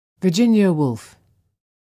Virginia Woolf.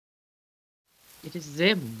 It is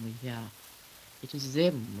them we hear, it is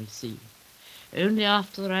them we see. Only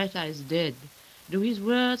after the writer is dead do his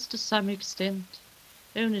words to some extent,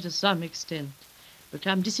 only to some extent,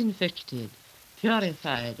 become disinfected,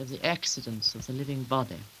 purified of the accidents of the living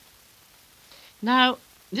body. Now,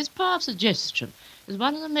 this power of suggestion is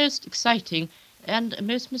one of the most exciting and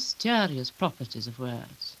most mysterious properties of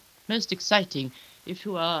words. Most exciting if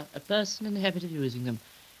you are a person in the habit of using them.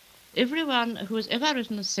 Everyone who has ever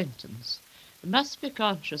written a sentence must be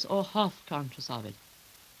conscious or half conscious of it.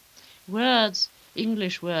 Words,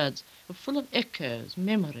 English words, are full of echoes,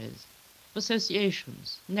 memories,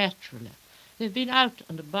 associations, naturally. They've been out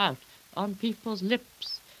and about, on people's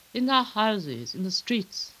lips, in their houses, in the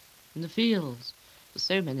streets, in the fields, for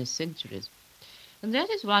so many centuries. And that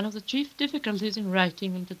is one of the chief difficulties in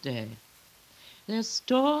writing them today. They are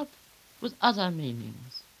stored with other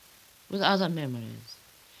meanings, with other memories,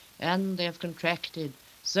 and they have contracted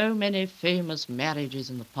so many famous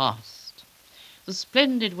marriages in the past. The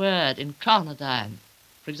splendid word incarnadine,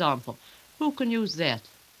 for example, who can use that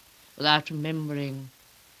without remembering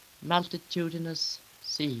multitudinous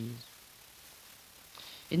seas?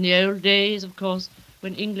 In the old days, of course,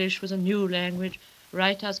 when English was a new language,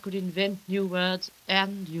 writers could invent new words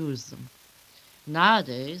and use them.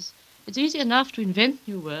 Nowadays, it's easy enough to invent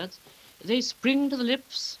new words. They spring to the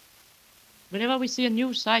lips whenever we see a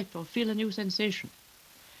new sight or feel a new sensation.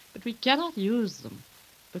 But we cannot use them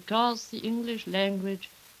because the English language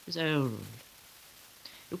is old.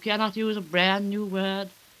 You cannot use a brand new word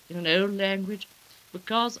in an old language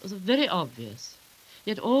because of the very obvious,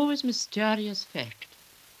 yet always mysterious fact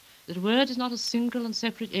that a word is not a single and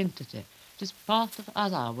separate entity, it is part of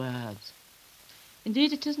other words.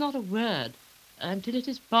 Indeed, it is not a word until it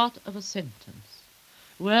is part of a sentence.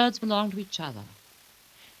 Words belong to each other,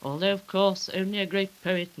 although, of course, only a great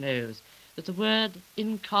poet knows that the word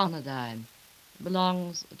incarnadine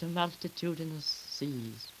belongs to multitudinous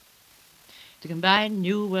seas. To combine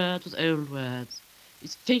new words with old words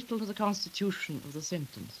is fatal to the constitution of the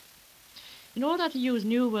sentence. In order to use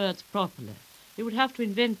new words properly, you would have to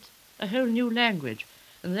invent a whole new language,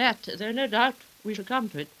 and that, though no doubt we shall come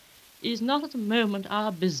to it, is not at the moment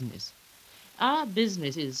our business. Our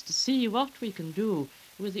business is to see what we can do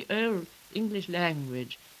with the old English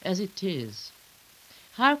language as it is.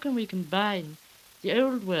 How can we combine the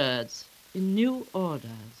old words in new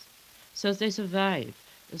orders so that they survive,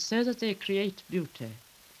 so that they create beauty,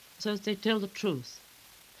 so that they tell the truth?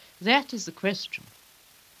 That is the question.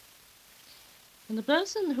 And the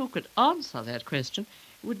person who could answer that question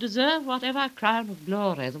would deserve whatever crown of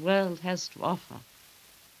glory the world has to offer.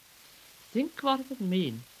 Think what it would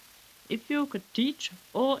mean if you could teach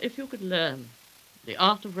or if you could learn the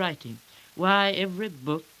art of writing. Why, every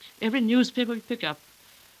book, every newspaper we pick up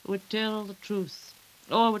would tell the truth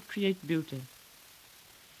or would create beauty.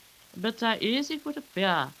 But there is, it would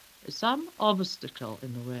appear, some obstacle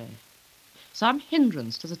in the way, some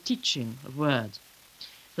hindrance to the teaching of words.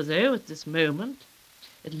 For though at this moment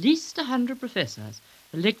at least 100 professors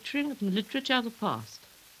are lecturing on the literature of the past,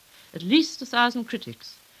 at least 1,000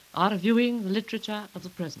 critics are reviewing the literature of the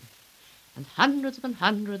present, and hundreds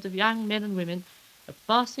of young men and women are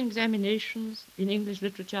passing examinations in English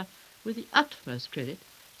literature with the utmost credit,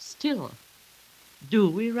 still, do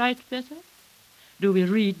we write better? Do we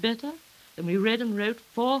read better than we read and wrote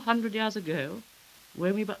 400 years ago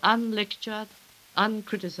when we were unlectured,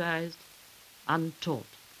 uncriticized, untaught?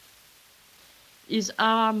 Is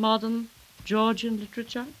our modern Georgian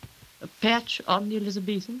literature a patch on the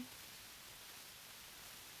Elizabethan?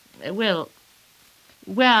 Well,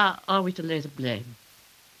 where are we to lay the blame?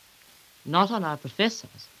 Not on our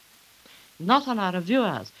professors, not on our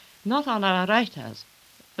reviewers, not on our writers,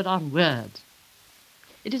 but on words.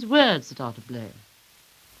 It is words that are to blame.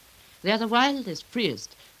 They are the wildest,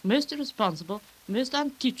 freest, most irresponsible, most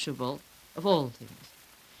unteachable of all things.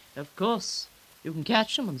 Of course, you can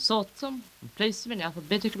catch them and sort them and place them in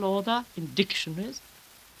alphabetical order in dictionaries,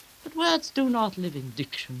 but words do not live in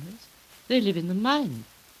dictionaries. They live in the mind.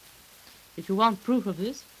 If you want proof of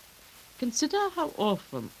this, consider how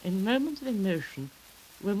often, in moments of emotion,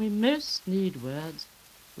 when we most need words,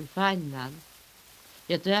 we find none.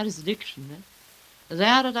 Yet there is the dictionary. There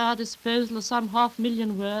at our disposal are some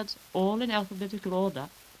 500,000 words, all in alphabetical order.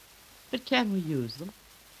 But can we use them?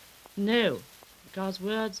 No, because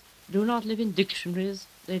words do not live in dictionaries,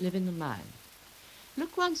 they live in the mind.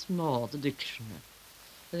 Look once more at the dictionary.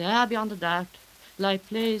 There, beyond a doubt, lie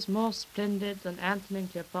plays more splendid than Antony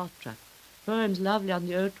and Cleopatra, poems lovely on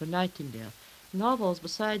the ode to a nightingale, novels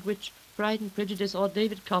beside which Pride and Prejudice or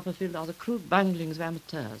David Copperfield are the crude bunglings of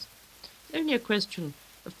amateurs. It's only a question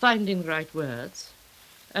of finding the right words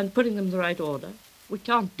and putting them in the right order. We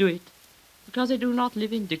can't do it because they do not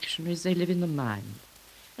live in dictionaries, they live in the mind.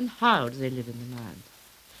 And how do they live in the mind?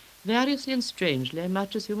 Variously and strangely,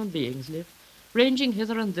 much as human beings live, ranging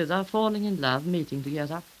hither and thither, falling in love, meeting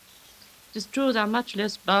together. It is true they are much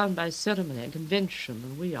less bound by ceremony and convention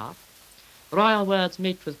than we are. Royal words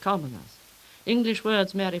meet with commoners. English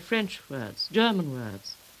words marry French words, German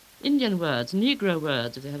words, Indian words, Negro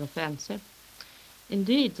words, if they have a fancy.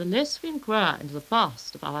 Indeed, the less we inquire into the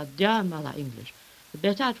past of our dear mother English, the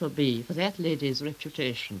better it will be for that lady's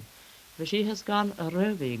reputation, for she has gone a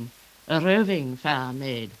roving fair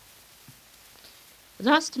maid.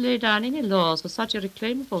 Thus to lay down any laws for such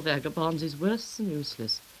irreclaimable vagabonds is worse than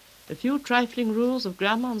useless. A few trifling rules of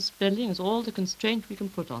grammar and spelling is all the constraint we can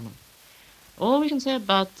put on them. All we can say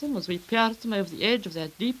about them as we peer at them over the edge of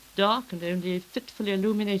that deep, dark, and only fitfully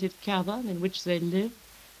illuminated cavern in which they live,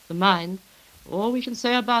 the mind, all we can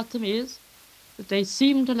say about them is that they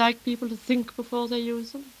seem to like people to think before they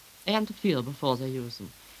use them, and to feel before they use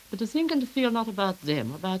them, but to think and to feel not about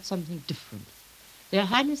them, about something different. They are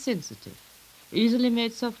highly sensitive, easily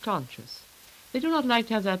made self-conscious. They do not like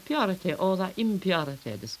to have their purity or their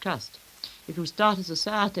impurity discussed. If you start a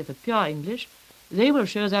society for pure English, they will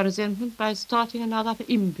show their resentment by starting another for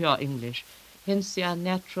impure English, hence the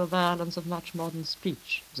unnatural violence of much modern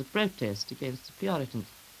speech, as a protest against the Puritans.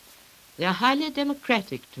 They are highly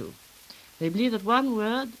democratic, too. They believe that one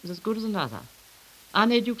word is as good as another.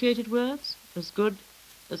 Uneducated words as good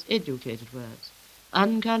as educated words.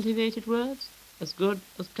 Uncultivated words as good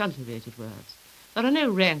as cultivated words. There are no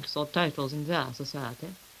ranks or titles in their society.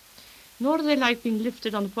 Nor do they like being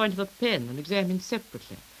lifted on the point of a pen and examined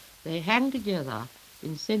separately. They hang together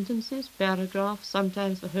in sentences, paragraphs,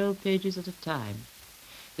 sometimes for whole pages at a time.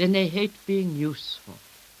 Then they hate being useful.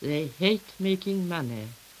 They hate making money.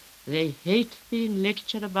 They hate being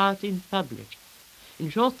lectured about in public.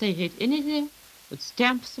 In short, they hate anything that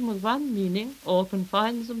stamps them with one meaning or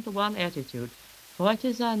confines them to one attitude, for it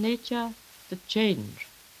is their nature to change.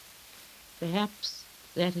 Perhaps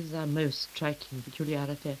that is their most striking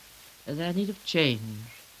peculiarity, their need of change.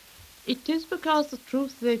 It is because the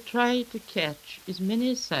truth they try to catch is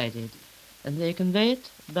many-sided, and they convey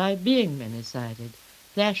it by being many-sided,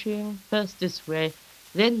 flashing first this way,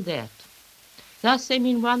 then that. Thus they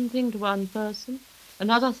mean one thing to one person,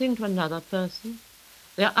 another thing to another person.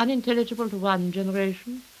 They are unintelligible to one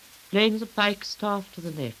generation, plain as a pikestaff to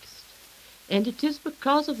the next. And it is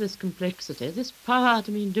because of this complexity, this power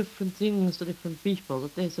to mean different things to different people,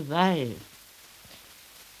 that they survive.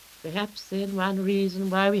 Perhaps then one reason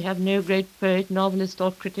why we have no great poet, novelist,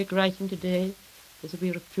 or critic writing today is that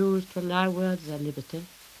we refuse to allow words their liberty.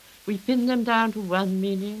 We pin them down to one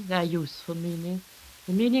meaning, their useful meaning,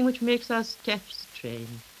 the meaning which makes us catch the train,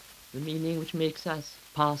 the meaning which makes us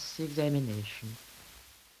pass the examination.